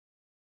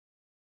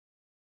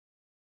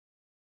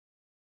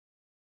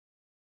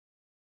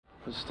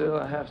But still,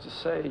 I have to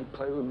say, you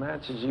play with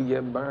matches, you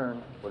get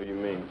burned. What do you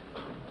mean?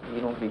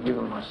 You don't be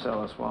giving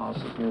Marcellus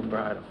Wallace's new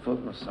bride a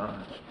foot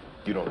massage.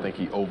 You don't think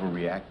he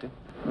overreacted?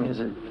 I mean,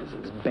 is it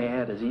as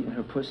bad as eating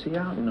her pussy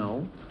out?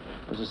 No.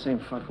 It was the same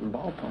fucking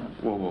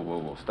ballpark.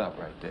 Whoa. Stop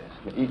right there.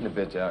 Eating a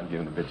bitch out and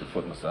giving the bitch a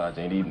foot massage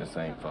ain't eating the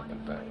same fucking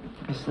thing.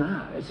 It's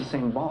not. It's the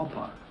same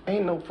ballpark.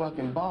 Ain't no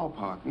fucking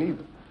ballpark,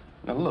 neither.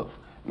 Now, look,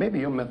 maybe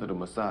your method of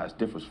massage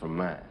differs from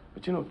mine.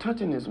 But, you know,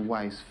 touching his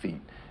wife's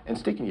feet and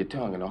sticking your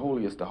tongue in the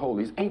holiest of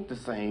holies ain't the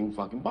same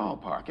fucking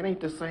ballpark. It ain't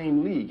the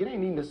same league. It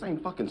ain't even the same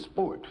fucking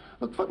sport.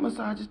 Look, foot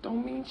massages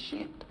don't mean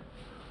shit.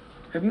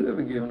 Have you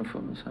ever given a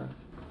foot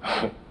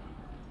massage?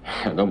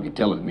 Don't be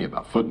telling me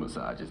about foot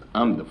massages.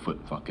 I'm the foot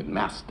fucking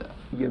master.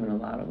 You giving a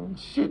lot of them?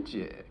 Shit,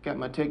 yeah. Got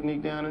my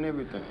technique down and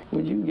everything.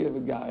 Would you give a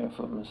guy a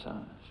foot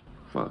massage?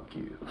 Fuck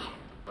you.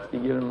 You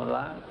give him a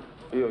lot?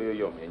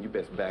 Yo, man, you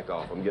best back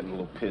off. I'm getting a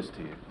little pissed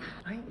here.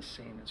 I ain't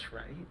saying it's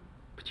right,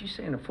 but you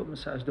saying a foot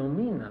massage don't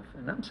mean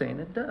nothing. I'm saying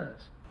it does.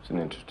 It's an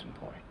interesting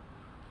point.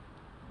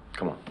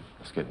 Come on,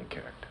 let's get into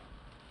character.